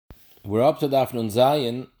We're up to Daf Nun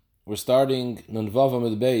Zayin. We're starting Nun Vav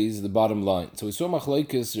Amud Beis, the bottom line. So we saw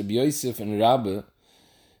Machlokes, Rabbi Yosef and Rabbi,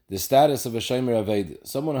 the status of a Shomer Aveda.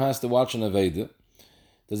 Someone who has to watch an Aveda.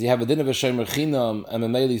 Does he have a din of a Shomer Chinam and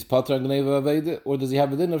Memeli is Patra Gneva Aveda? Or does he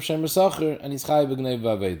have a din of Shomer Sacher and he's Chayav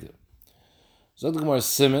Gneva Aveda? So the Gemara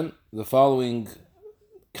Siman, the following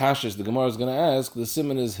kashas the Gemara is going to ask, the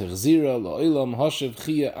Siman is Herzira, Lo'ilam, Hoshev,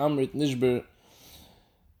 Chia, Amrit, Nishber,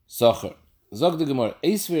 Sacher. Zog the Gemara,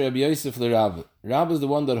 Eisver Rabbi Yosef le Rabbi. Rabbi is the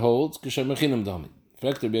one that holds Kishem Mechinam Dami.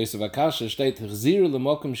 Fragt Rabbi Yosef Akasha, steht Herzir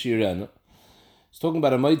lemokim shirena. It's talking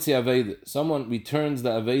about a Moitzi Aveda. Someone returns the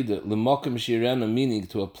Aveda lemokim shirena, meaning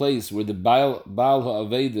to a place where the Baal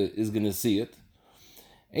HaAveda is going to see it.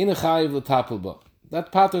 Ein chayiv l'tapel ba.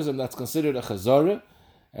 That patters and that's considered a chazara.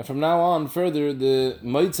 And from now on, further, the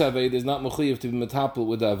Moitzi Aveda is not mechuyev to be metapel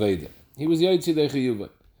with the Aveda. He was Yotzi dechiyuva.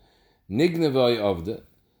 Nignevai avda.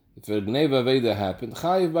 If a Gneva Aveda happened,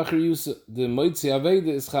 Chayiv Bachar Yusa, the Moitzi Aveda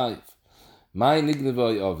is Chayiv. My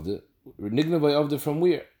Nignevai Avda from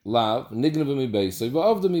where? Lav, Nigneva mi Beisai,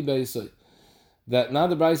 Va'avda mi Beisai. That now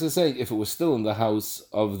the Bryce is saying, if it was still in the house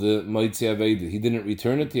of the Moitzi Aveda, he didn't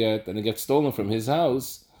return it yet, and it gets stolen from his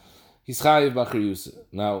house, he's Chayiv Bachar Yusa.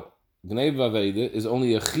 Now, Gneva Aveda is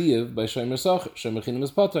only a Chayiv by Shomer Sacher. Shomer Chinam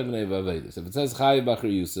is Patra Gneva Aveda. So if it says Chayiv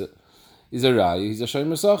Bachar Yusa, he's a Raya, he's a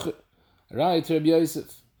Shomer Sacher. Raya to Rabbi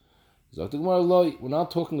Yosef. We're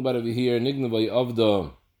not talking about over here Nignevai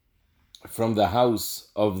Avda from the house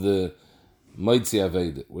of the Moitzi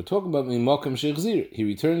Aveda. We're talking about Mimakim Shechzir. He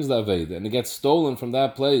returns the Aveda and it gets stolen from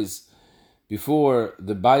that place before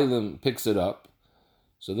the Bailim picks it up.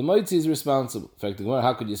 So the Moitzi is responsible. In fact,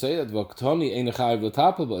 how could you say that?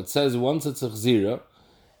 It says once it's a Chzira,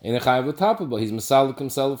 he's Masalik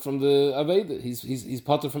himself from the Aveda. He's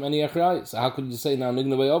potter from any Achrayis. So how could you say now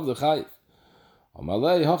Nignevai Avda Chayiv? The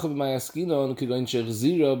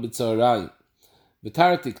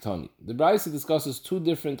Brisa discusses two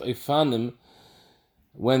different Eifanim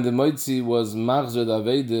when the Moitzi was Machzer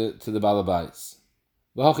Aveda to the Balabais.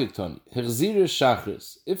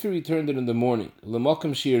 If he returned it in the morning,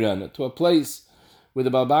 to a place where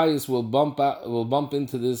the Balabais will bump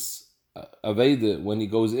into this Aveda when he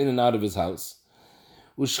goes in and out of his house.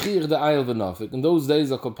 In those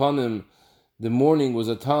days, upon him, the morning was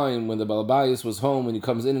a time when the Balabais was home, when he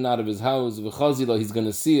comes in and out of his house, he's going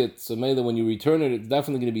to see it. So maybe when you return it, it's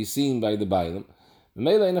definitely going to be seen by the Bailam.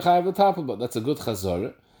 That's a good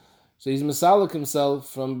chazara. So he's Masalik himself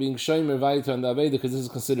from being Shomer Vaita and the Aveda because this is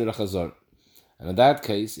considered a chazara. And in that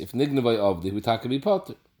case, if Nignevai Avdi, we talk about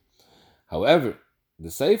Potter. However,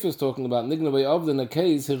 the Sefer is talking about Nignevai Avdi in a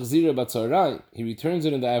case, Hirzira Batzarai. He returns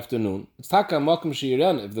it in the afternoon. It's Taka Makim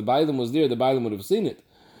Shiren. If the Bailam was there, the Bailam would have seen it.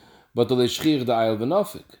 But the Leshchir the Ayel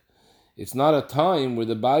Benofik. It's not a time where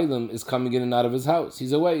the Bailam is coming in and out of his house.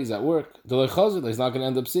 He's away, he's at work. The Lechazil, he's not going to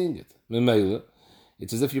end up seeing it. Memela,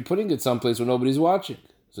 it's as if you're putting it someplace where nobody's watching.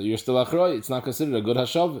 So you're still achroi. It's not considered a good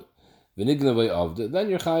hashavah. V'nignevei avda, then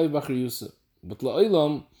you're chayiv b'achar yusa. But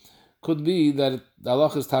la'olam could be that the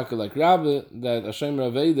halach is taka like Rabbi, that a Shomer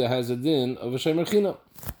Aveda has a din of a Shomer Chinam.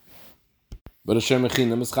 But a Shomer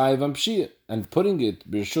Chinam is chayiv am pshiyah. And putting it,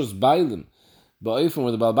 b'rishus bailim, ba'ifim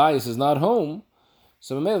where the Balbayis is not home,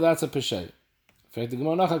 so that's a peshay. In fact, the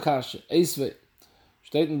Gemara Nachakasha, Eisvei,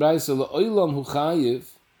 steht in Breise, La'olam hu chayiv,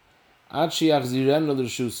 ad shiachziren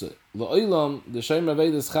l'rshusah. La'olam, the Shomer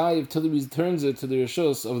Aveda is chayiv till he returns it to the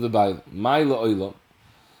rishus of the Bailam. My la'olam.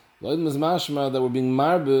 La'olam is mashma that we're being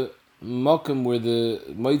marbe mokum where the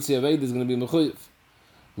Moitzi Aveda is going to be mechuyev.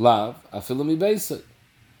 Lav, afilu mi beisai.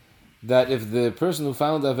 That if the person who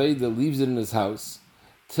found Aveda leaves it in his house,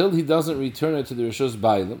 till he doesn't return it to the Rishus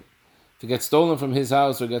Bailam, if it gets stolen from his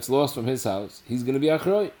house or gets lost from his house, he's going to be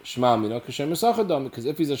achroi. Shema mino k'shem esachadam, because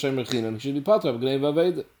if he's a Shomer Chinam, he should be patra of Gnei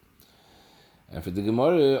Vaveda. And for the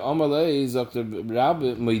Gemara, Amalei, Dr.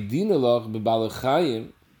 Rabbi, Moidina loch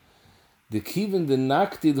bebalachayim, the kiven the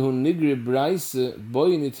naktid hu nigri braise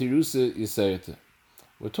boy in itirusa yisayete.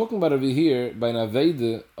 We're talking about over here by an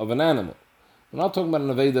Aveda of an animal. We're not talking about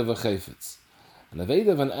an Aveda of a chayfetz. An Aveda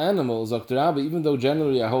of an animal, Dr. Rabbi, even though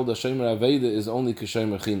generally I hold a Shomer Aveda is only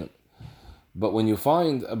Kishomer Chinam. But when you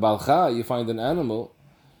find a Balcha, you find an animal,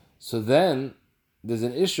 so then there's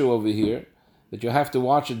an issue over here that you have to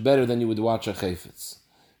watch it better than you would watch a Chayfetz.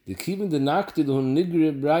 The Kivin the Naktid hu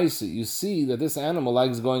nigri braise, you see that this animal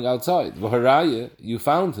likes going outside. V'haraya, you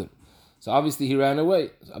found him. So obviously he ran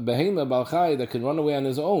away. A Behema Balchai that can run away on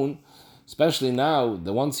his own, especially now,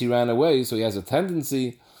 that once he ran away, so he has a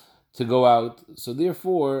tendency to go out, so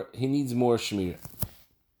therefore he needs more shmir.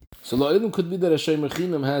 So lo'ilim could be that a Shomer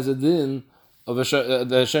Chinam has a din of the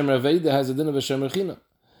Shomer Aveda has a din of a Shomer Chinam,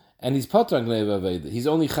 and he's Patra Gneva Aveda. He's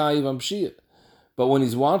only Chayiv on Pshia. But when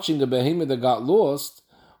he's watching the behemoth that got lost,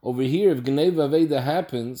 over here, if Gneva Aveda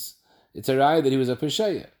happens, it's a raya that he was a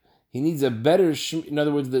Pesheya. He needs a better, in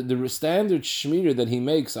other words, the standard shmira that he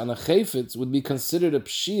makes on a chayfetz would be considered a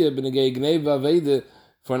pshia b'negei gneva aveda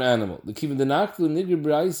for an animal. The kivin denaklu nigr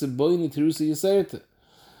b'ra'isa boyni terusa yiserte.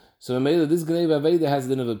 So Mela, this gneva aveda has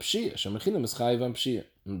the din of a pshia. Shemachinam is chayiv on pshia.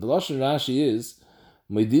 And the lashon Rashi is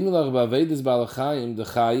moedin lach ba'avedas ba'alachayim the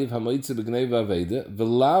chayiv hamoitze b'gneva aveda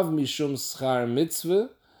v'lav mishum schar mitzvah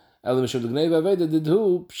ela mishum b'gneva aveda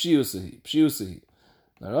didhu pshiusahi.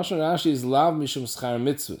 Now, Rosh Rashi is lav mishum schar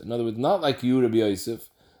mitzvah. In other words, not like you, Rabbi Yosef,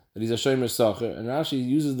 that he's a shomer sacher. And Rashi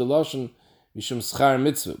uses the lashon mishum schar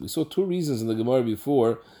mitzvah. We saw two reasons in the Gemara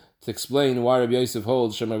before to explain why Rabbi Yosef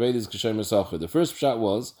holds shomer aveda is shomer sacher. The first pshat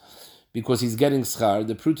was because he's getting schar.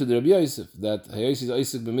 The proof to the Rabbi Yosef that Hayos is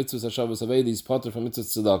oisik b'mitzvahs hashavas aveda, he's potter from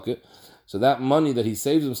mitzvahs tzedakah. So that money that he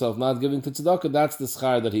saves himself not giving to tzedakah, that's the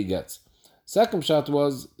schar that he gets. Second pshat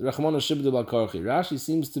was Rachmana shibdu bal karchi. Rashi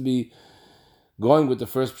seems to be going with the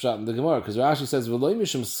first pshat in the Gemara, because Rashi says v'loy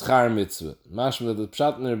mishum schar mitzvah. Mashma that the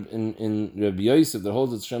pshat in Rabbi Yosef that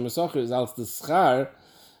holds it Shem Sacher is als the schar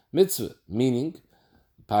mitzvah, meaning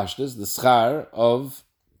pashtas the schar of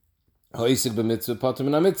hoisik b'mitzvah pater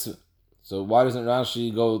min mitzvah. So why doesn't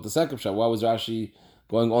Rashi go with the second pshat? Why was Rashi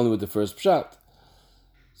going only with the first pshat?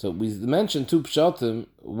 So we mentioned two pshatim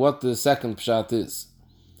what the second pshat is.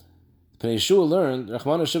 Pnei Yeshua learned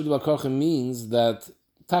Rachmana shivdu b'karchim means that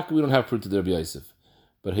we don't have proof to the Rabbi Yosef,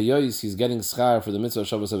 but he's getting schar for the mitzvah of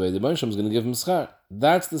Shabbos Avei. The Moshe is going to give him schar.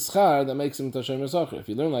 That's the schar that makes him Tashem Sacher. If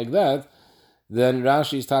you learn like that, then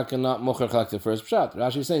Rashi is talking not mocher like the first pshat.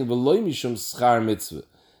 Rashi is saying v'loy mishum schar mitzvah.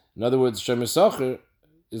 In other words, Shem Sacher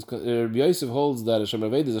is Rabbi Yosef holds that Hashem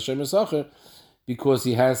Avei is a Shem Sacher because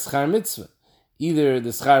he has schar mitzvah. Either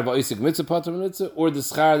the schar va'isik mitzvah pater mitzvah, or the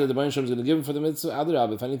schar that the Moshe is going to give him for the mitzvah.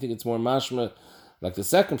 Adarab, if anything, it's more mashma like the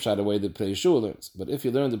second pshat, the way the Pnei Yeshua learns. But if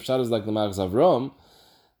you learn the pshat is like the Maggid Avram,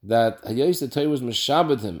 that Hayos the Torah was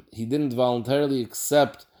meshabed him, he didn't voluntarily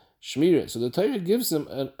accept shmira. So the Torah gives him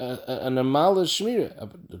a normal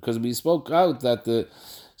shmira, because we spoke out that the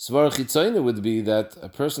svar chitzayna would be that a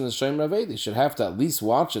person is shomer aveda should have to at least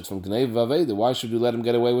watch it from gneva aveda. Why should we let him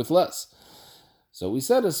get away with less? So we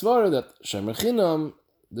said a svar that shomer chinam,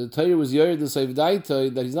 the Torah was yored the seiv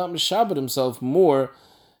daitoi, that he's not meshabed himself more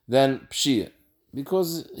than pshia,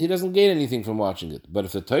 because he doesn't gain anything from watching it. But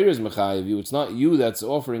if the Torah is mechayiv you, it's not you that's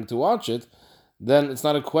offering to watch it, then it's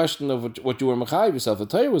not a question of what you were mechayiv yourself. The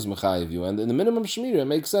Torah was mechayiv you, and in the minimum shmira, it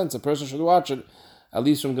makes sense. A person should watch it, at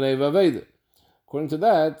least from Gneva Aveda. According to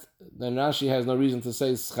that, then Rashi has no reason to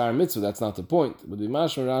say schar mitzvah. That's not the point. But the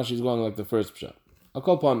mashma Rashi is going like the first pshat. I'll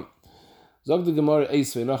call upon Zog the Gemara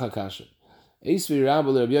Eisvei Noch Akasha. Eisvei Rabbi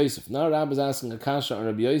Rabbi Yosef. Now Rabbi is asking Akasha on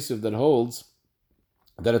Rabbi Yosef that holds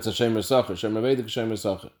that it's a shemer sacher, shemer aveda shemer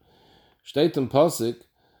sacher. Steht im Pasuk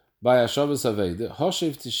by Hashavas Aveda,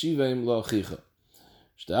 Hoshev tishiveim lo achicha.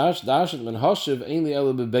 Dashet men Hoshev ein li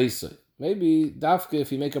ela bebeisai. Maybe dafke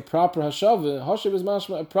if you make a proper hashava, Hoshev is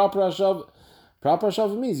mashma a proper hashava. Proper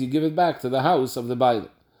hashava means you give it back to the house of the Bailam.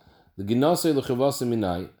 The ginasei lechavasa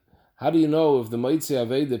minai. How do you know if the Moitzi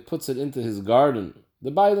Aveda puts it into his garden, the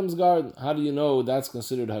Bailam's garden? How do you know that's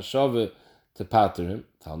considered hashava to pater him?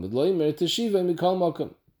 Talmud loimer teshiva mikol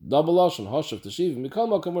makom. Double lashon hashav teshiva mikol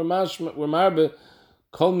makom. We're marbe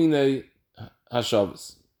kol minei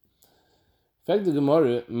hashavas. Fact the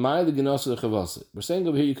Gemara, my the genasa lechavasa. We're saying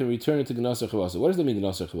over here you can return it to genasa lechavasa. What does that mean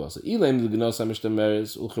genasa lechavasa? Ilaim the genasa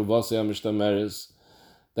mishtameres ulchavasa mishtameres.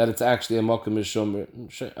 That it's actually a makom mishomer.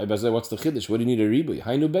 I say, what's the chiddush? What do you need a ribui?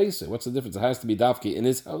 Hainu beisa. What's the difference? It has to be dafki in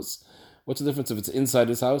his house. What's the difference if it's inside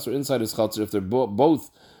his house or inside his chutzner? If they're both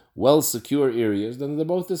well secure areas, then they're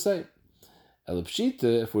both the same.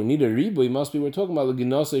 Elapshita, if we need a ribui, must be we're talking about the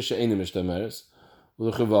ginasei she'enim mishtameres,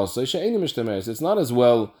 u'lechavasei she'enim mishtameres. It's not as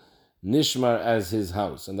well nishmar as his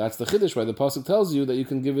house, and that's the chiddush why the pasuk tells you that you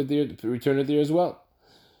can give it there, return it there as well.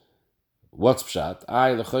 What's pshat?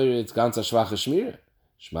 It's ganza shvacha shmira.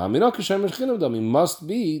 Shma minok shemer chinam dam. It must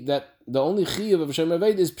be that the only chiyuv of shemer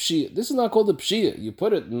aved is pshia. This is not called a pshia. You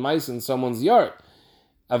put it in mice in someone's yard.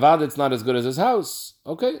 Avad, it's not as good as his house.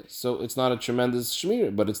 Okay, so it's not a tremendous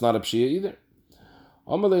shmir, but it's not a pshia either.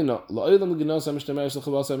 Because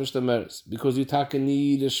you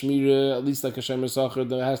need a shmira, at least like a shemer sacher,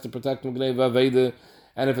 that has to protect from gneva aveda,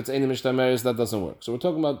 and if it's any mishtameres, that doesn't work. So we're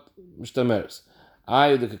talking about mishtameres.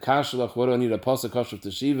 The kakashalach, what do I need a pasuk kashav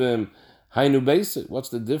teshivim? Hainu beisa. What's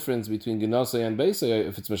the difference between ginasei and beisa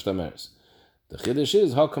if it's mishtameres? The chiddush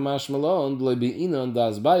is hakamash malon lebi'inon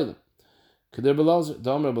das bailim. Keder belazar,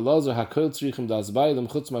 damer belazar hakol tzrichim das bailim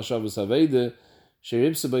chutz mashavus aveda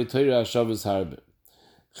Sheribsa by Torah Hashavas Harbe.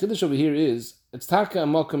 Chiddush over here is, it's taka a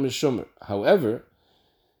malkam mishumer. However,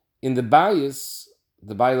 in the bias,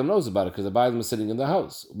 the Bailam knows about it because the Bailam is sitting in the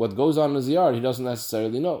house. What goes on in his yard, he doesn't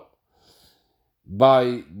necessarily know.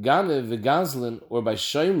 By Ganev, Gazlin, or by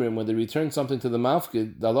Shomrim, when they return something to the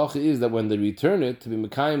Mafkid, the halacha is that when they return it, to be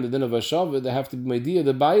Mekayim, the din of Hashava, they have to be Meidia,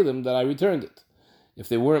 the Bailam, that I returned it. If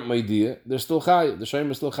they weren't Meidia, they're still Chayiv. The Shomrim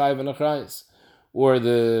is still Chayiv and Achrayis. Or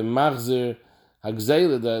the Machzer,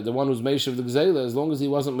 Hagzela, the one who's Meishav the Gzela, as long as he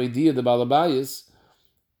wasn't Meidia, the Balabayas,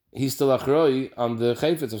 he's still Achroi on the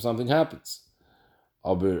Chayfetz if something happens.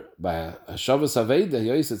 Aber by Hashavas Aveda,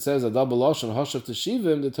 it says a double lashon Hashav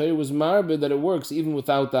Teshivim, the Torah was marbe that it works even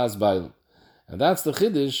without Das Bailam. And that's the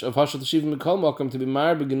Chiddush of Hashav Teshivim Mikol Makam, to be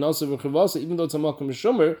marbe Genosav Rechavasa, even though it's a Makam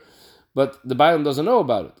Shumer, but the Bailam doesn't know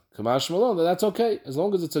about it. Kamash Malon, that's okay. As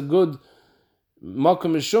long as it's a good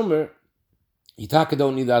Makam Shumer, Yitaka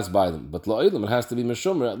don't need Das Bailam. But La'olam, it has to be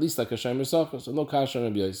Meshumer, at least like a Shemer Sacher, so no Kasha on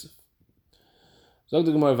Rabbi Yosef. Zog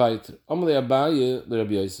the Gemara weiter. Amalei Abaye le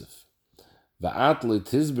Rabbi Yosef. How could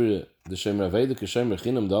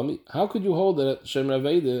you hold that Shemer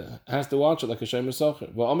Aveda has to watch it like a Shemer Sacher?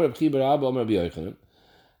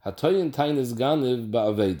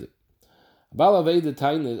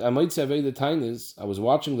 I was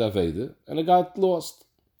watching the Aveda and it got lost.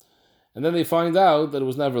 And then they find out that it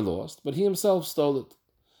was never lost, but he himself stole it.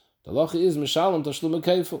 The halacha is Mishalom Tashlum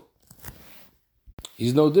Keifel.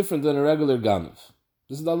 He's no different than a regular Ganev.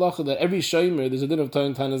 This is the halacha that every Shemer, there's a din of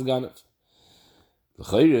Toyin Tainas Ganev.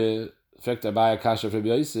 If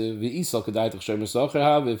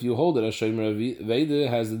you hold it as Shemer Aveda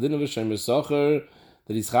has the din of a Shemer Sacher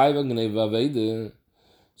that he's chayv on Gnei Aveda.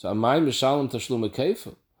 So Amay Mishalom Tashlum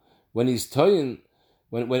Keifel. When he's toyin,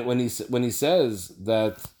 when he says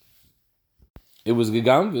that it was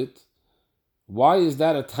gegamvit, why is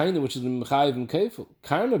that a taina which is mechayiv in Keifel?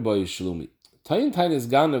 Karna boy shlumi. Taina is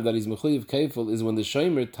ganav that he's mechayiv Keifel is when the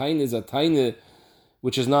Shemer taina is a taina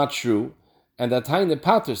which is not true. And that taina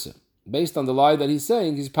paters him. Based on the lie that he's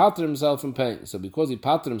saying, he's pater himself from paying. So because he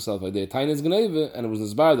pater himself like that, taina is gneva, and it was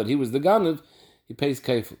inspired that he was the ganev, he pays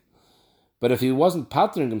kefil. But if he wasn't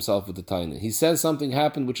patering himself with the taina, he says something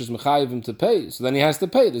happened which is mechayiv him to pay, so then he has to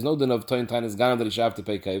pay. There's no din of taina is ganev that he should have to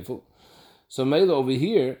pay kefil. So Mela over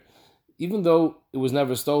here, even though it was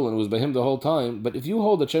never stolen, it was by him the whole time, but if you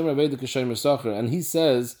hold the Shemer Aveda Shemer Sacher, and he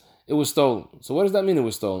says it was stolen, so what does that mean it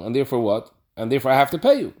was stolen? And therefore what? And therefore I have to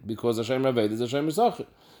pay you, because the Shemer Aveda is a Shemer Sacher.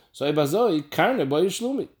 So Ibazoi, Karne Boy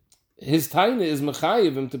Shlumi. His taina is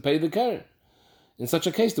mechayiv him to pay the Karen. In such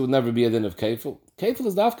a case, there would never be a din of Kefil. Kefil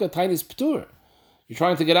is dafka, taina is P'tur. You're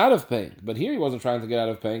trying to get out of paying. But here he wasn't trying to get out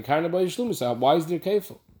of paying. Karne Boy Shlumi. So why is there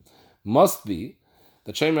Kefil? Must be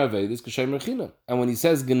that Shemer Aveda is Shemer Chinam. And when he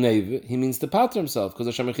says Geneva, he means to pater himself, because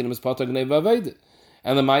the Shemer Chinam is pater Geneva Aveda.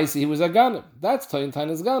 And the Maisi, he was a Ganev. That's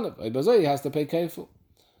Taina's Ganev. Ibazoi, he has to pay Kefil.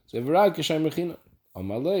 So Everai Shemer Chinam.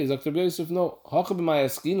 Amalei, Dr. Yosef, no. Hacha b'may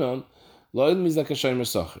askinon, lo ilmi is like a Shemer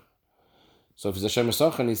Sacher. So if it's a Shemer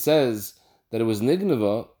Sacher and he says that it was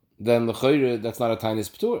Nigneva, then l'chayre, that's not a Tainis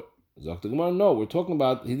P'tur. Dr. Gemara, no. We're talking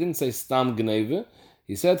about, he didn't say Stam Gneva.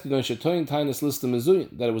 He said, that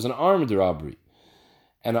it was an armed robbery.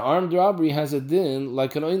 And an armed robbery has a din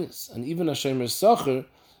like an oinis. And even a Shemer Sacher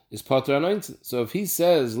is pater an oinis. So if he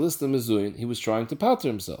says Lista Mezuyin, he was trying to pater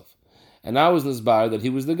himself. And now is nisbar that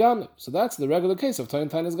he was the Ganev. So that's the regular case of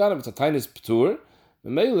Tainis Ganev. It's a Tainis P'tur.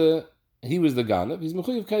 Mele, he was the Ganev. He's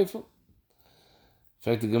Mechuyev Keifel. In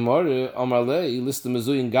fact, the Gemara, Amarlei, Lista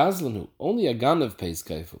Mezuyin Gazlanu. Only a Ganev pays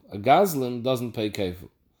Keifel. A Gazlan doesn't pay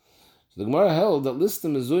Keifel. So the Gemara held that Lista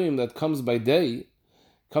Mezuyim that comes by day,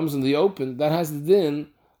 comes in the open, that has the din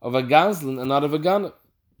of a Gazlan and not of a Ganev.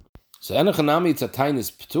 So Enochanami, it's a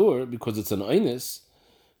Tainis P'tur because it's an Oinis,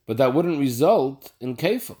 but that wouldn't result in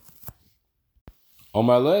Keifel.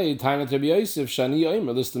 Omarlei, Tainat Rabbi Yosef, Shani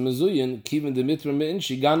Omer, Lista Mezuyin, Kivin Dimitra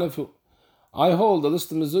Me'inshi Ganevu. I hold the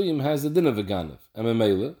Lista Mezuyim has the din of a Ganev. And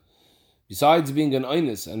Memele, besides being an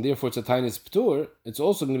Oinis, and therefore it's a Tainis P'tur, it's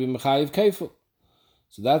also going to be Mechayiv Keifel.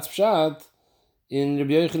 So that's Pshat in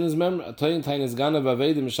Rabbi Yochanan's memory. Toyin Tainis Ganev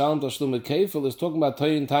Aveda Mishalom Tashlum Keifel is talking about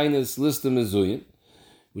Toyin Tainis Lista Mezuyin,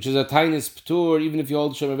 which is a Tainis P'tur, even if you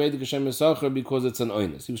hold Shemer Aveda Shemer Sacher, because it's an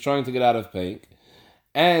Oinis. He was trying to get out of paying.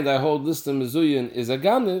 And I hold Lista Mezuyin is a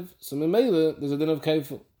Ganev, so Memele, there's a din of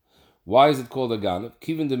Keifel. Why is it called a Ganev?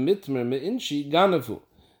 Kivin de Mitmer Me'inshi Ganevu.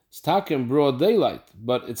 It's taka in broad daylight,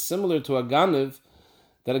 but it's similar to a Ganev,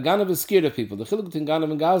 that a Ganev is scared of people. The chiluk between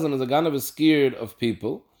Ganev and Gazlan is a Ganev is scared of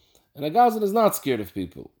people, and a Gazlan is not scared of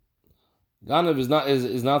people. Ganev is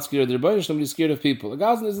not scared of the Rebbeinu, somebody is scared of people. A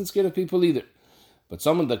Gazlan isn't scared of people either. But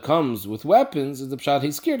someone that comes with weapons is the pshat,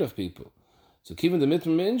 he's scared of people. So kiven the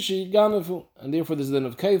mitrim inshi ganafu, and therefore there's a din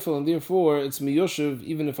of kefil, and therefore it's miyoshev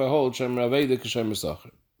even if I hold shemer aveda k'shemer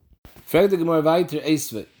sacher. Frag the Gemara weiter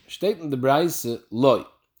esve. Steht in the Braise loy.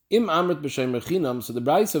 Im amrit b'shemer chinam. So the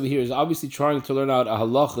Braise over here is obviously trying to learn out a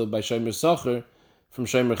halacha by shemer sacher from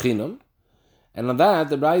shemer chinam. And on that,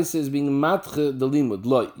 the Braise is being matche the limud.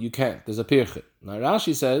 Loy, you can't. There's a pirche. Now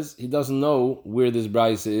Rashi says he doesn't know where this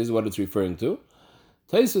Braise is, what it's referring to.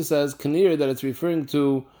 Taisa says, Kanir, that it's referring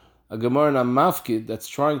to a Gemara mafkid that's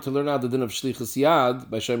trying to learn out the din of shlichus yad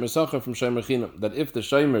by shemer sacher from shemer chinam. That if the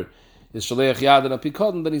shemer is shaleach yad and a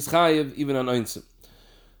pikadon, then he's chayiv even on einzim.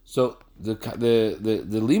 So the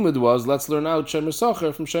limud was, let's learn out shemer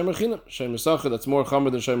sacher from shemer chinam. Shemer sacher that's more chamer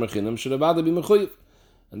than shemer chinam should have be mechuyev.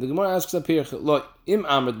 And the Gemara asks up here, lo im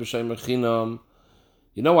amrit b'shemer chinam.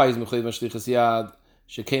 You know why he's mechuyev on shlichus yad?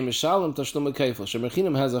 Shekem mishalem tashlum kefil. Shemer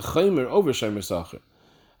chinam has a chaymer over shemer sacher.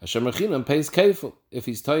 A shemer chinam pays kefil if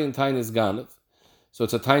he's tayin tainis ganav, so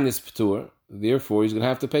it's a tainis ptur. Therefore, he's going to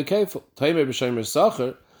have to pay kefil. Taimer b'shemer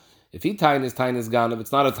sacher. If he tainis ganav,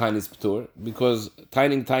 it's not a tainis ptur because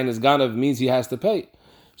taining tainis ganav means he has to pay.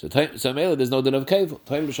 So mele there's no din of kefil.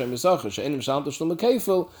 Taimer b'shemer sacher she'enim shalom tashlum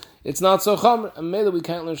kefil. It's not so chamer. And mele we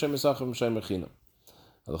can't learn shemer sacher from shemer chinam.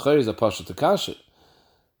 The chayr is a pasha takasha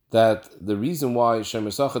that the reason why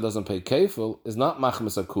shemer sacher doesn't pay kefil is not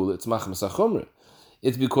machmas akula, it's machmas achumra.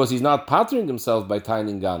 It's because he's not pattering himself by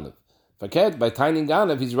taining ganav. Faked, by taining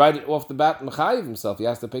ganav, he's right off the bat mechayiv himself. He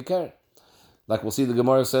has to pay care. Like we'll see, the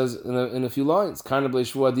Gemara says in a few lines, "Karna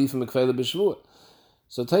b'shvua adifim mikvela b'shvua."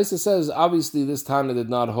 So Taisa says, obviously this Tana did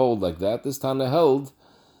not hold like that. This Tana held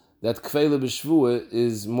that kvela b'shvua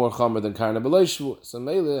is more chamer than karna b'shvua. So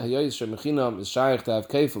mele hayoyis shemer chinam is shaykh to have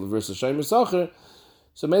kefil versus shemer sacher.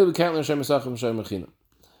 So mele we can't learn shemer sacher from shemer chinam.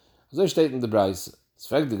 So steht in the Braise.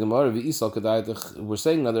 We're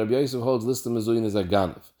saying that Rabbi Yosef holds list of mezuyin is a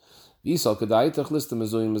ganav. V'isal kedaitach list of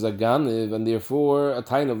mezuyin is a ganav, and therefore a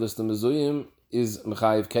tain of list of mezuyin is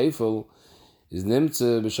mechayiv kefil, is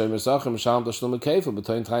nimtze b'shemer sacher m'shalom tashlum kefil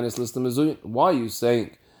b'toin tainis list of mezuyin. Why are you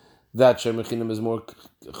saying that shemer chinam is more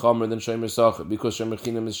chamer than shemer sacher? Because shemer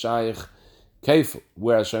chinam is shaykh kefil,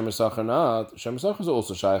 whereas shemer sacher not. Shemer sacher is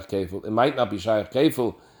also shaykh kefil. It might not be shaykh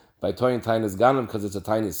kefil by toin tainis ganav because it's a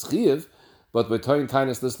tainis chiv. But by toin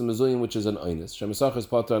tainis list of mezuyim, which is an oinus, shemer sacher is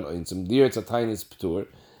pater on oinsim. There it's a tainis ptur,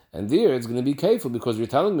 and there it's going to be kefil because you're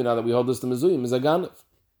telling me now that we hold list of mezuyim is a ganav.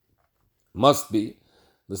 Must be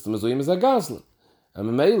list of mezuyim is a gazlan. And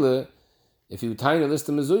memele, if you tiny list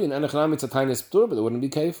of mezuyim, enechanam it's a tainis ptur, but it wouldn't be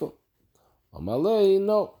kefil. Amalei,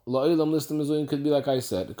 no, la'olam list of mezuyim could be like I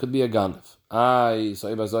said, it could be a ganav.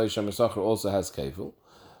 So ibazoi shemer sacher also has kefil.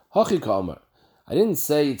 Hachi kamar. I didn't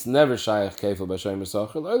say it's never shaykh kefil by shemer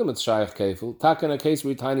sacher. L'olam it's shaykh kefil. Tak in a case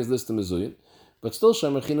where tiny is listed mezuyin, but still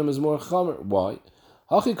shemer chinam is more chamer. Why?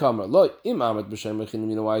 Hachi kamer lo im amet b'shemer chinam.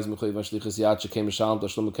 You know why is mechuyev shlichus yad shekem mishalom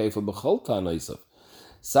tashlum kefil b'chol tanaisav.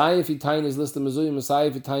 Say if he tiny is listed mezuyim, and say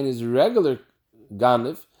if he tiny is regular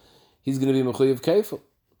ganiv, he's going to be mechuyev kefil.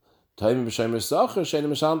 Taim b'shemer sacher shenem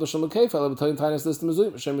mishalom tashlum kefil. But taim tiny is listed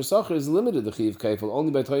mezuyim. Shemer sacher is limited to chiv kefil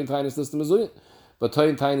only by taim tiny is listed mezuyim. But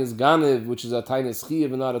toin tainis ganiv, which is a tainis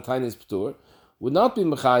chiv and not a tainis ptur, would not be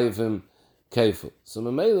mechayiv him kefil. So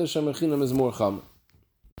memele shemer chinam is more chamer.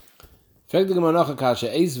 Frag the Gemara nach kasha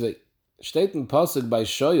eizve. Steht in pasuk by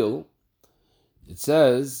Shoyel. It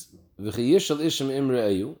says v'chiyishal ishim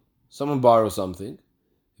imre'eyu. Someone borrows something.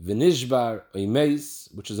 V'nishbar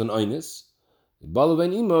oimeis, which is an oinis. Balu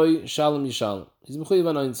ben imoy shalom yishalom. He's mechayiv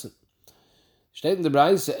an oinsin. Steht in the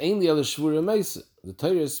Braise ainli ala shvura meisa. The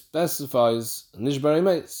Torah specifies nishbar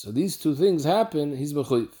meis. So these two things happen. He's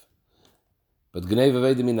mechuyev. But gnei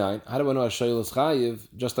v'aveda minayin. How do I know a shoyel is chayiv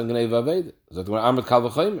just on gnei v'aveda? That we're amrit kal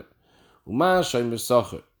v'chaymer. Uma shemer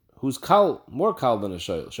sacher, who's kal more kal than a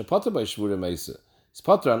shoyel. Shepater by shvura meisa. He's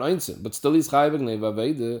pater on einzin, but still he's chayiv gnei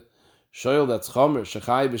v'aveda. Shoyel that's chamer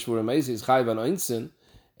shechayiv b'shvura meisa is chayiv on einzin.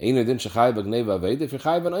 Einer din shechayiv gnei v'aveda. If you're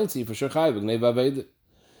chayiv on einzin, you for sure chayiv gnei v'aveda.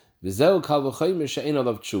 V'zeu kal v'chaymer she'ein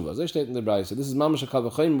alav tshuva. As I state in the Braise, this is mamash kal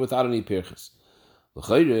v'chaymer without any pirchas.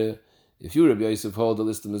 L'chayre, if you Rabbi Yosef hold the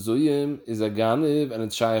list of mezuyim is a ganiv and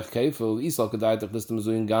it's shaykh kefil, isal kedaytach list of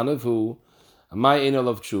mezuyim ganiv who amai ein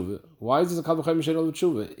alav tshuva. Why is this a kal v'chaymer she'ein alav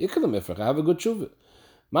tshuva? Ikal mifrach, I have a good tshuva.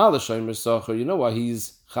 Ma'al shemer sacher, you know why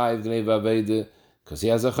he's chayiv gnei v'aveda? Because he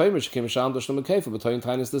has a chaymer she'kem sham d'shlom kefil, but toyin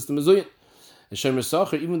tainis list of mezuyim. And shemer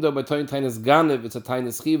sacher, even though by toyin tainis ganiv it's a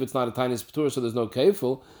tainis chiv, it's not a tainis ptur, so there's no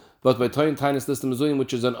kefil. But by toyin tainis list of mezuyim,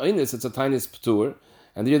 which is an oinus, it's a tainis ptur,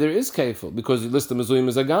 and there is kefil because the list of mezuyim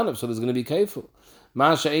is a ganav, so there's going to be kefil.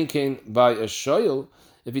 Masha ain't by a shoyel.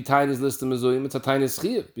 If he tainis list of mezuyim, it's a tainis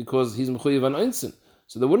chiv because he's mechuyev an oinsin,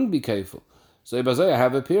 so there wouldn't be kefil. So I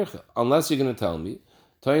have a pircha. Unless you're going to tell me,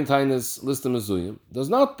 Toyin Tainis Lista Mezuyim does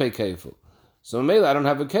not pay kefil. So maybe I don't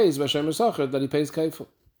have a case by Shemer Socher that he pays kefil.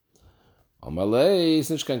 Amalei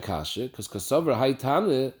is nicht kein kashe, because Kasover Hai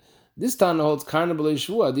Tane, this Tane holds Karna B'lei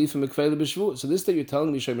Shvua, Adifim Mekfele B'Shvua. So this that you're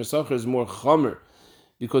telling me Shemer Socher is more chomer,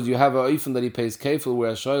 because you have a oifen that he pays kefil,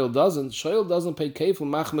 whereas Shoyel doesn't. Shoyel doesn't pay kefil,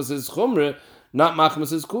 machmas is chumre, not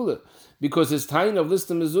machmas is kula. Because his taina of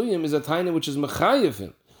Lista Mezuyim is a taina which is mechayev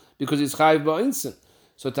him, because he's chayiv ba'insin.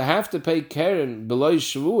 So to have to pay keren below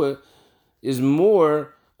shvua is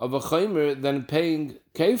more of a chaymer than paying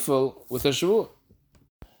kefil with a shvua.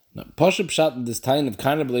 Now, Pashup Pshat in this taina of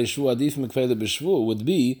karna below shvua adif mekvele b'shvua would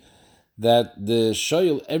be that the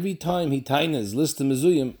shoyel, every time he tainas Lista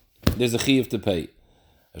Mezuyim, there's a chiyuv to pay.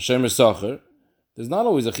 A shemer socher, there's not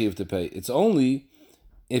always a chiyuv to pay. It's only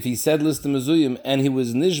if he said Lista Mezuyim and he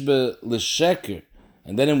was nishba l'sheker,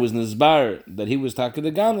 and then it was nizbar that he was taka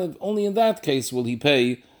de ganav, only in that case will he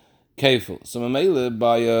pay kefil. So mamela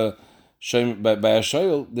by a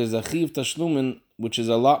shoyel, there's a chiyuv tashlumin which is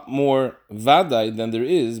a lot more vaday than there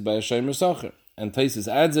is by a shemer socher. And Taisus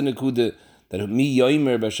adds a nekuda that mi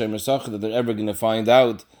yoimer by shemer socher that they're ever going to find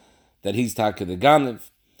out that he's taka de ganav.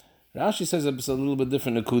 Rashi says it's a little bit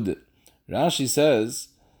different nekuda. Rashi says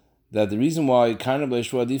that the reason why karna b'lei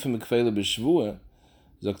shvua adifim mekfele b'shvua,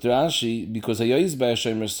 Dr. Rashi, because hayoyis by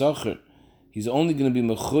Hashem Socher, he's only going to be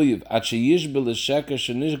mechuyev at sheyish b'lesheker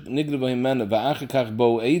shenigre b'himena va'achakach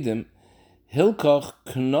bo edim hilkoch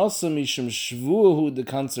knosa mishum shvuahu de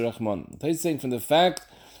kanzer rachman. He's saying from the fact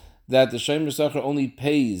that the Hashem Socher only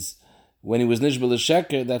pays when he was nishba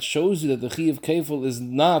l'sheker, that shows you that the chiyuv kefil is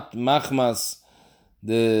not machmas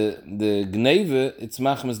the gneve, it's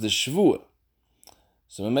machmas the shvua.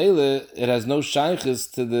 So Mamele, it has no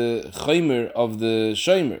shaykhis to the chaymer of the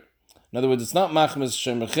shomer. In other words, it's not machmas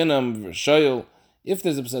shemer chinam shoyel. If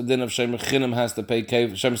there's a din of shemer chinam has to pay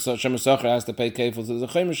kefil, shemer socher has to pay kefil, so there's a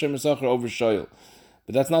chaymer shemer socher over shoyel.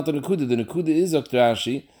 But that's not the nekuda. The nekuda is Dr.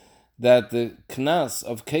 Rashi that the knas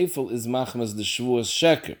of kefil is machmas the shvuas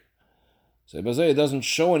sheker. So it doesn't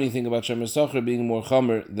show anything about shemer socher being more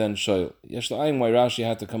chamer than shoyel. Yesh la'ayin why Rashi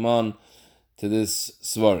had to come on to this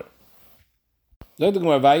svar. Let's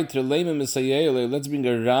bring a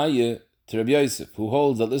raya to Rabbi Yosef, who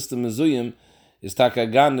holds that Lista Mezuyim is taka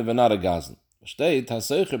ganav and not a gazan. Shteit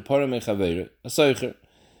hasoicher pora mechavere, a soicher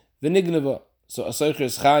v'nigneva. So a soicher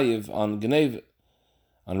is chayiv on gneva,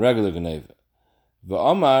 on regular gneva.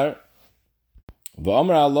 V'amar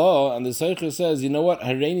Allah, and the soicher says, you know what?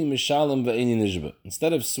 Hareini mishalem v'eini nishba.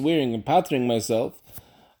 Instead of swearing and pattering myself,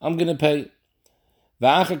 I'm going to pay.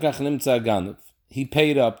 V'achakach nimtza ganav. He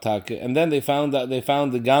paid up taka, and then they found the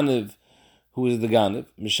ganiv, who is the ganiv.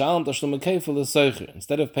 Mishalem tashlum kefil the soicher.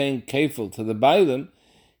 Instead of paying kefil to the bailim,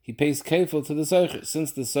 he pays kefil to the soicher.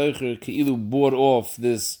 Since the soicher keilu bought off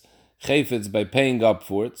this chayfetz by paying up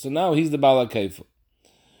for it, so now he's the bala kefil.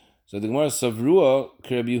 So the Gemara Savrua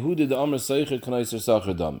Rabbi Yehuda the Amar soicher kanaiser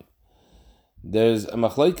socher dami. There's a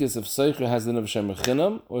machlekes if soicher has the name of shemer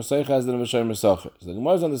chinam or soicher has the name of shemer socher. So the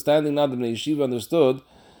Gemara's understanding now that the yeshiva understood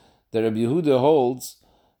that Rabbi Yehuda holds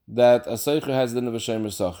that a soicher has the name of a shemer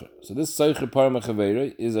socher. So this soicher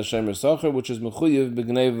paramachavere is a shemer socher which is mechuyev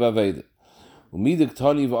b'gnei v'aveda. Umidik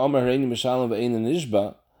tani v'amar hareini mishalem v'eina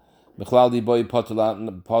nishba b'chlal di boi patul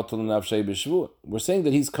nafshei b'shvua. We're saying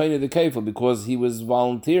that he's kind of the kefil because he was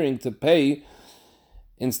volunteering to pay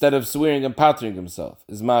instead of swearing and pattering himself.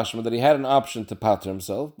 Is mashma that he had an option to patter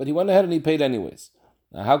himself, but he went ahead and he paid anyways.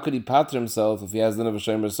 Now how could he patter himself if he has the name of a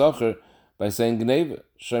shemer socher by saying gneva?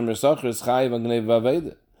 Shemer socher is chayiv on gneva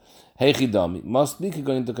aveda. Heichidami must be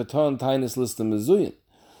going to katon tainis Lista Mezuyim.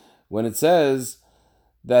 When it says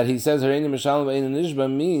that he says hareini mishalem v'eina nishba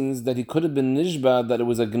means that he could have been nishba that it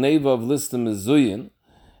was a gneva of Lista Mezuyim,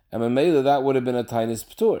 and mamela that would have been a tainis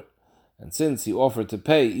ptur. And since he offered to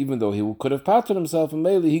pay, even though he could have patted himself,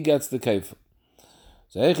 mamela he gets the kefil.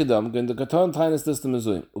 So heichidam going to katon tainis Lista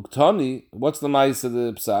Mezuyim. Uktani, what's the ma'is of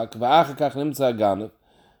the psak? V'achakach nimtza ganav.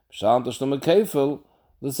 Shalom tashlum kefil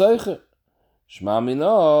l'soicher. Shma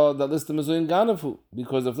mina that Lista Mezuyim ganafu,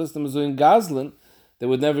 because if Lista Mezuyim gazlin, there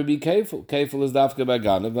would never be kefil. Kefil is dafka by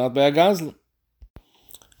ganav, not by a gazlin.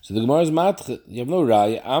 So the Gemara is matche. You have no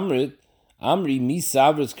raya. Amri mi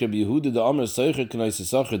savres Rabbi Yehuda the Amr soicher k'nois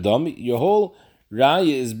socher dami. Your whole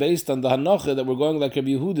raya is based on the hanocha that we're going like Rabbi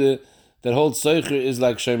Yehuda that holds soicher is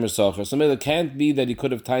like shemer socher. So maybe it can't be that he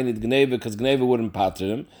could have tinied gneva because gneva wouldn't patter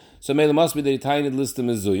him. So maybe it must be that he tinied Lista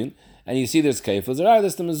Mezuyim, and you see there's kefil. So right,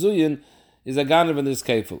 Lista Mezuyim is a ganav and there's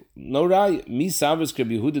kefil. No raya. Mi savres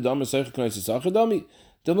Rabbi Yehuda the Amr soicher k'nois socher dami.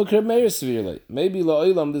 Dilma Reb Meir severely. Maybe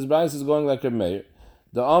la'olam this brayso is going like Reb Meir.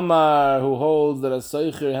 The Amar who holds that a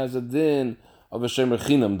soicher has a din of a shemer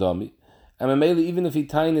chinam dami. And Mamela, even if he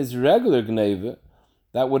tain his regular gneva,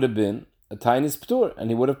 that would have been a tain his ptur, and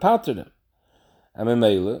he would have pattered him. And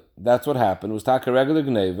Mamela, that's what happened, was taka regular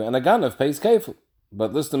gneva, and a ganav pays kefil.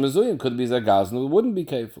 But listam mezuyim could be zagaznu, it wouldn't be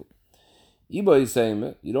kefil. Ibo is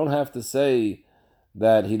saying, you don't have to say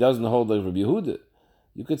that he doesn't hold like Rabbi Yehuda.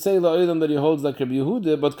 You could say la'olam that he holds like Rabbi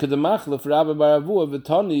Yehuda, but kedemachlef Rabbi Bar Avua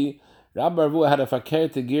v'tani, Rabbi Bar Avua had a fakir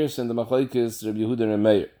to gears in the machlokes Rabbi Yehuda and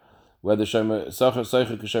Meir, whether shomer sacher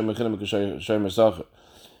seicher k'shomer chinam k'shomer sacher,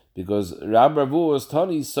 because Rabbi Bar Avua was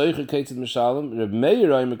tani seicher keitzid mishalem, Rabbi Meir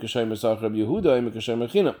oimer k'shomer sacher, Rabbi Yehuda oimer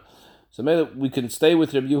k'shomer chinam. So maybe we can stay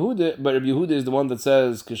with Rabbi Yehuda, but Rabbi Yehuda is the one that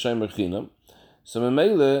says k'shomer chinam. So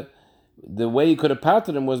Mamela, the way he could have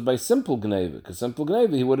pattered him was by simple gneva, because simple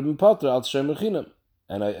gneva he would have been pattered al shemer chinam.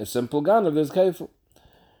 And a simple ganav is kefil.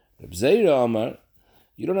 Reb Zeira Amar,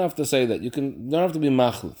 you don't have to say that. You don't have to be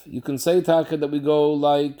machlef. You can say taka that we go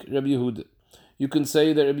like Reb Yehuda. You can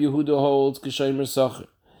say that Reb Yehuda holds kishomer sacher.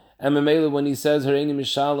 And Mamela, when he says Hareini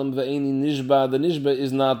mishalem ve'eni nishba, the nishba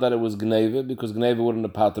is not that it was gneva, because gneva wouldn't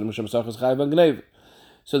have pattered him. Shem sacher is chayiv on gneva.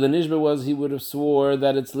 So the nishba was he would have swore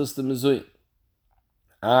that it's listed mezuyim.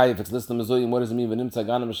 If it's listed mezuyim, what does it mean? V'nimtza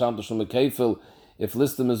ganav mishalem t'shum kefil. If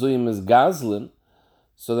listed mezuyim is gazlin,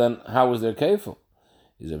 so then, how was there kefil?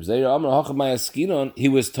 He was toyin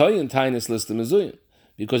tainis listim mezuyim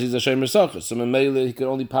because he's a shemer sacher. So Mamela he could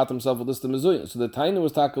only pat himself with listim mezuyim. So the taina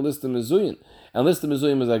was taka listim mezuyim, and listim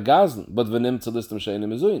mezuyim is a gazlan, but v'nim to listim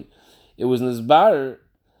she'enim mezuyim. It was nizbar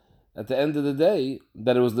at the end of the day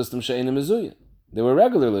that it was listim she'enim mezuyim. They were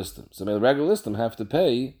regular listim, so the regular listim have to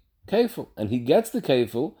pay kefil, and he gets the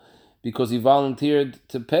kefil because he volunteered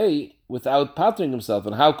to pay without pattering himself.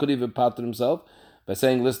 And how could he have pattered himself? By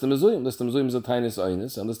saying listam mezuyim. Listam mezuyim is a tainis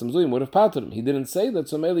oinus, and listam mezuyim would have pattered him. He didn't say that,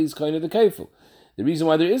 so maybe he's kind of the kefil. The reason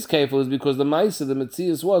why there is kefil is because the ma'isa, the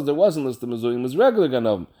metzias was, there wasn't listam mezuyim, it was regular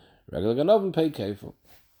ganovim. Regular ganovim pay kefil.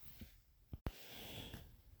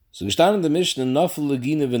 So we start in the Mishnah, nafel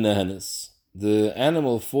legina v'nehenes. The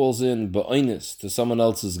animal falls in ba'oinus to someone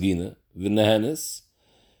else's gina, v'nehenes.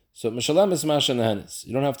 So mishalem is masha nehenes.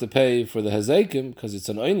 You don't have to pay for the hezekim because it's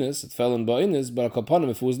an oinus. It fell in ba'oinus, but akaponim,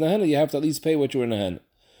 if it was nehena, you have to at least pay what you were nehena.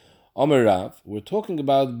 Omer Rav, we're talking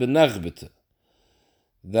about benachbete.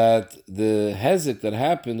 That the hezek that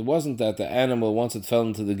happened wasn't that the animal, once it fell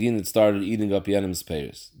into the gin, it started eating up Yenim's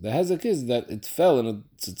payers. The hezek is that it fell and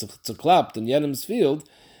it's clapped in Yenim's field,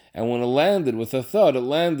 and when it landed with a thud, it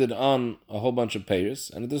landed on a whole bunch of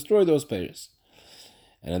payers, and it destroyed those payers.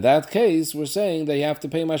 And in that case, we're saying that you have to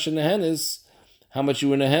pay masha nehenis, how much you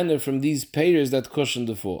were nehena from these payers that cushioned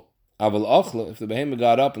the fall. Aval ochla, if the behemoth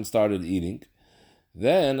got up and started eating,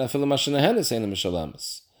 then afil masha nehenis ain't a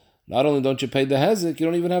mishalamis. Not only don't you pay the hezek, you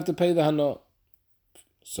don't even have to pay the hana.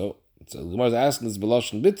 So the Gemara is asking this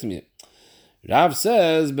beloshen bitmiyah. Rav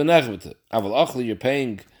says benechvete. Aval ochla, you're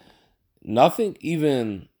paying nothing,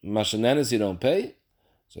 even masha nehenis you don't pay.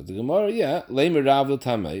 So the Gemara, leimer Rav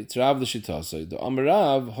l'tamei, it's Rav l'shitasei. The Amar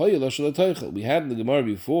Rav hoyel l'shalatoichel. We had in the Gemara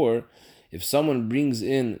before, if someone brings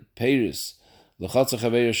in peiris l'chatzer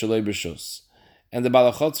chaveir shalei b'shus, and the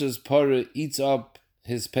balachatzer's parah eats up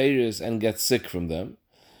his peiris and gets sick from them,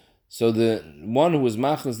 so the one who was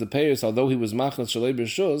machnas the peiris, although he was machnas shalei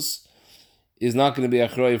b'shus, is not going to be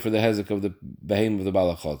achroi for the hezek of the behem of the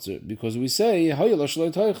balachatzer, because we say hoyel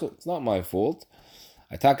l'shalatoichel. It's not my fault.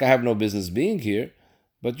 I have no business being here.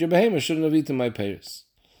 But your behemoth shouldn't have eaten my payers.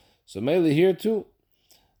 So mainly here too,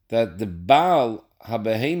 that the Baal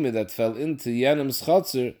ha-behemoth that fell into Yanim's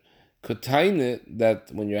Chatzir could tine it,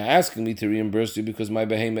 that when you're asking me to reimburse you because my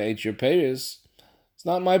behemoth ate your payers, it's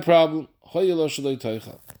not my problem. Fact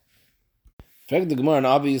the Gemara an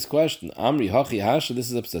obvious question. Amri hachi hasha,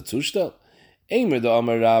 this is a psatushtel. Eimer the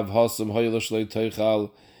Amar Rav hasam hoyelo shloi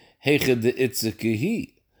toichal heiche de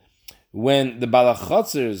itzekehi. When the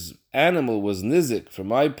balachatzer's animal was nizik for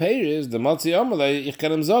my payers, the matzi amalei ich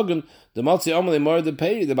kann ihm sagen, the matzi amalei more the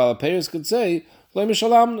payers, the balapayers could say, I'm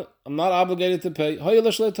not obligated to pay. It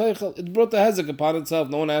brought the hezek upon itself.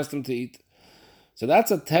 No one asked him to eat. So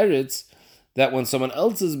that's a teretz that when someone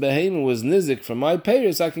else's behemoth was nizik for my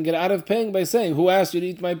payers, I can get out of paying by saying, who asked you to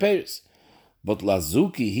eat my payers? But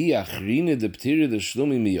lazuki hi achrine de ptiri de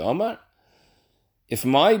shlumi mi omar. If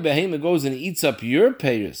my behemoth goes and eats up your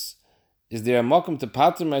payers, is there a makom to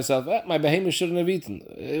pattern myself? My behemoth shouldn't have eaten.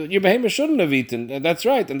 Your behemoth shouldn't have eaten. That's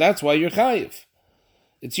right, and that's why you're chayiv.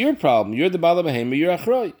 It's your problem. You're the bala behemoth. You're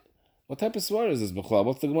achroi. What type of svar is this?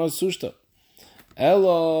 What's the Gemara's sushta?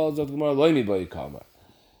 Elo zot Gemara loimi ba'ikama.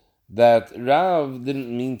 That Rav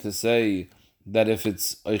didn't mean to say that if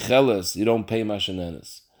it's oicheles, you don't pay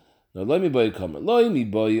mashanenes. No, loy mi boy kamer. Loy mi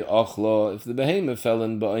boy achla. If the behemoth fell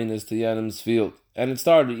in ba'inus to Yanim's field and it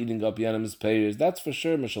started eating up Yanim's payers, that's for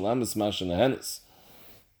sure Meshalamis Masha Nehenis.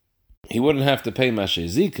 He wouldn't have to pay Mashe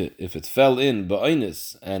Zika if it fell in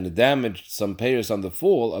ba'inus and it damaged some payers on the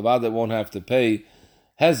fall. Avada won't have to pay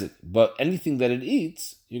hezek. But anything that it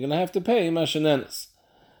eats, you're going to have to pay Masha Nehenis.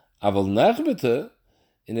 Aval nechbete,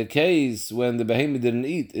 in a case when the behemoth didn't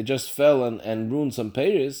eat, it just fell and ruined some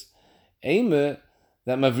payers, Eime,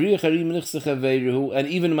 that Mavriya Charim Nichsechaveruhu, and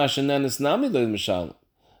even Masha Nehenis Nami Lo Mishal.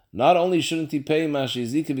 Not only shouldn't he pay Masha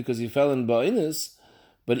Zika because he fell in ba'inus,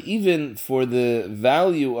 but even for the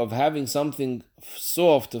value of having something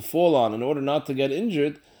soft to fall on in order not to get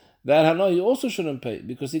injured, that Hana he also shouldn't pay,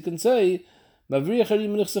 because he can say that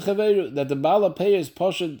the Bala payers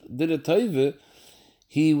Pashad did a taiva,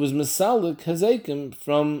 he was Mesalik Hazekim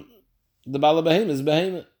from the Bala Behemoth's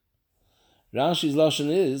Behemoth. Rashi's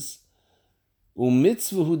Lashon is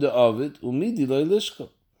Umitzvahu da'avid umidi loy lishka,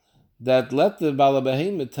 that let the Bala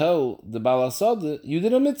Behemoth tell the Bala Sada, you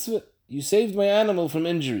did a mitzvah. You saved my animal from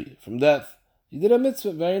injury, from death. You did a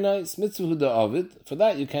mitzvah, very nice. Mitzvah da'avid. For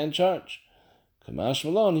that you can't charge. Kamash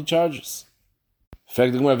Malon, he charges. If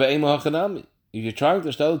you're trying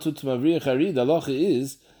to tell to Mavriya Chari, the halacha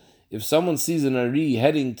is, if someone sees an Ari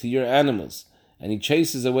heading to your animals, and he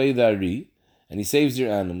chases away the Ari, and he saves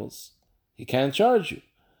your animals, he can't charge you.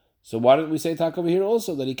 So why don't we say talk over here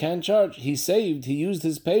also, that he can't charge? He used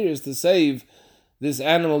his payers to save this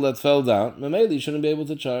animal that fell down. Mameli shouldn't be able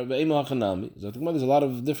to charge. There's a lot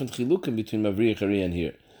of different chilukim between Mavriya Chari and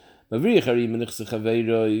here. Mavriya Chari menichse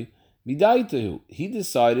chaveiroi midaitehu. He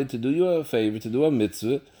decided to do you a favor, to do a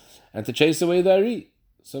mitzvah, and to chase away the Ari.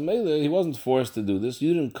 So Mameli, he wasn't forced to do this.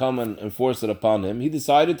 You didn't come and enforce it upon him. He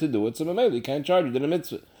decided to do it. So Mameli, he can't charge you. Did a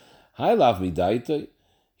mitzvah. Hai lav midaitei.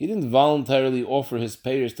 He didn't voluntarily offer his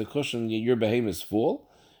payers to cushion your behemoth's fall.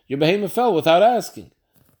 Your behemoth fell without asking.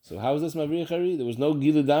 So how is this Mavriya Chari? There was no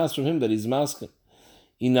Gilu Das from him that he's masking.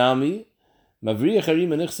 Inami, Mavriya Chari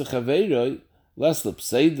menichse chaveiroi, less the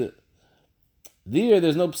pseida.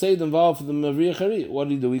 There's no pseida involved for the Mavriya Chari. What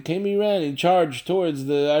did he do? He came, he ran, he charged towards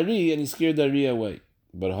the Ari, and he scared the Ari away.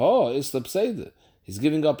 But it's the pseida. He's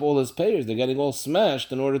giving up all his payers. They're getting all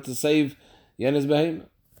smashed in order to save Yenis Behemoth.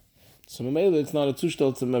 So Mamela, it's not a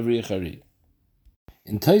tushtal to Mavriya Chari.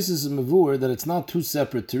 In Taisus and Mavur, that it's not two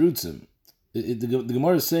separate terutzim. The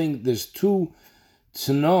Gemara is saying there's two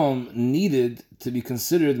tnom needed to be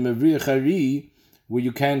considered Mavriya Chari where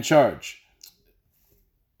you can charge.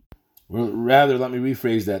 Or rather, let me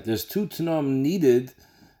rephrase that. There's two tnom needed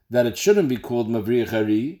that it shouldn't be called Mavriya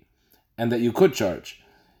Chari and that you could charge.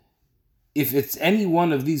 If it's any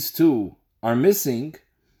one of these two are missing,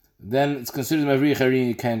 then it's considered Mavriya Chari and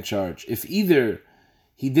you can't charge. If either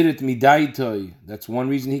he did it midaitoi, that's one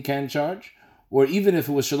reason he can't charge, or even if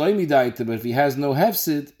it was shaloi midaitoi, but if he has no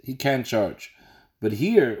hefsid, he can't charge. But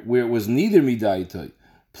here, where it was neither midaitoi,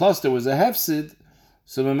 plus there was a hefsid,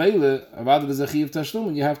 so Mamela, avad v'zachiv tashlum,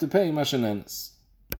 and you have to pay Masha Nehenis.